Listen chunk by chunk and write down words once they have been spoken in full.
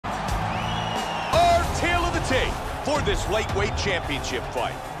For this lightweight championship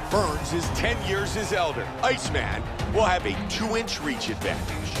fight, Burns is 10 years his elder. Iceman will have a 2-inch reach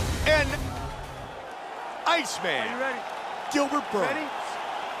advantage. And Iceman, Gilbert Burns. Ready?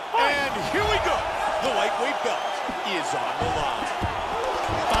 And here we go. The lightweight belt is on the line.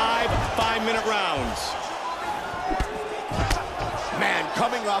 5 5-minute rounds. Man,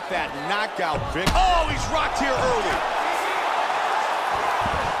 coming off that knockout victory. Oh, he's rocked here early.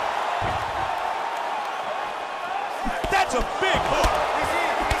 That's a big hook.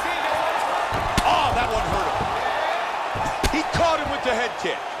 Oh, that one hurt him. He caught him with the head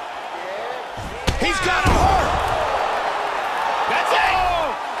kick. He's got him hurt. That's it.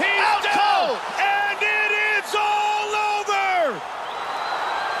 He's out cold. And it is all over.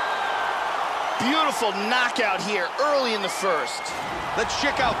 Beautiful knockout here early in the first. Let's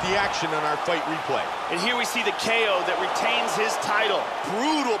check out the action on our fight replay. And here we see the KO that retains his title.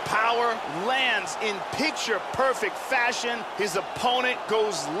 Brutal power, lands in picture-perfect fashion. His opponent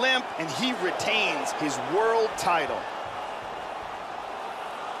goes limp, and he retains his world title.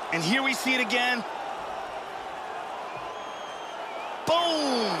 And here we see it again.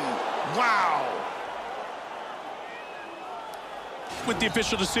 Boom! Wow! With the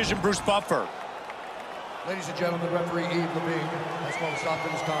official decision, Bruce Buffer. Ladies and gentlemen, referee Eve Levine has called a stop to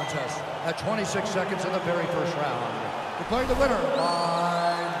this contest at 26 seconds in the very first round. Declaring the winner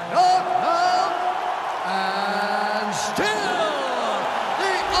by knockout and still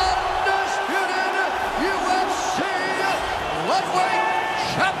the undisputed UFC lightweight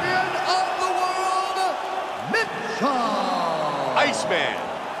champion of the world, Mitchell. Iceman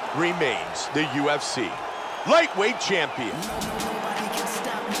remains the UFC lightweight champion.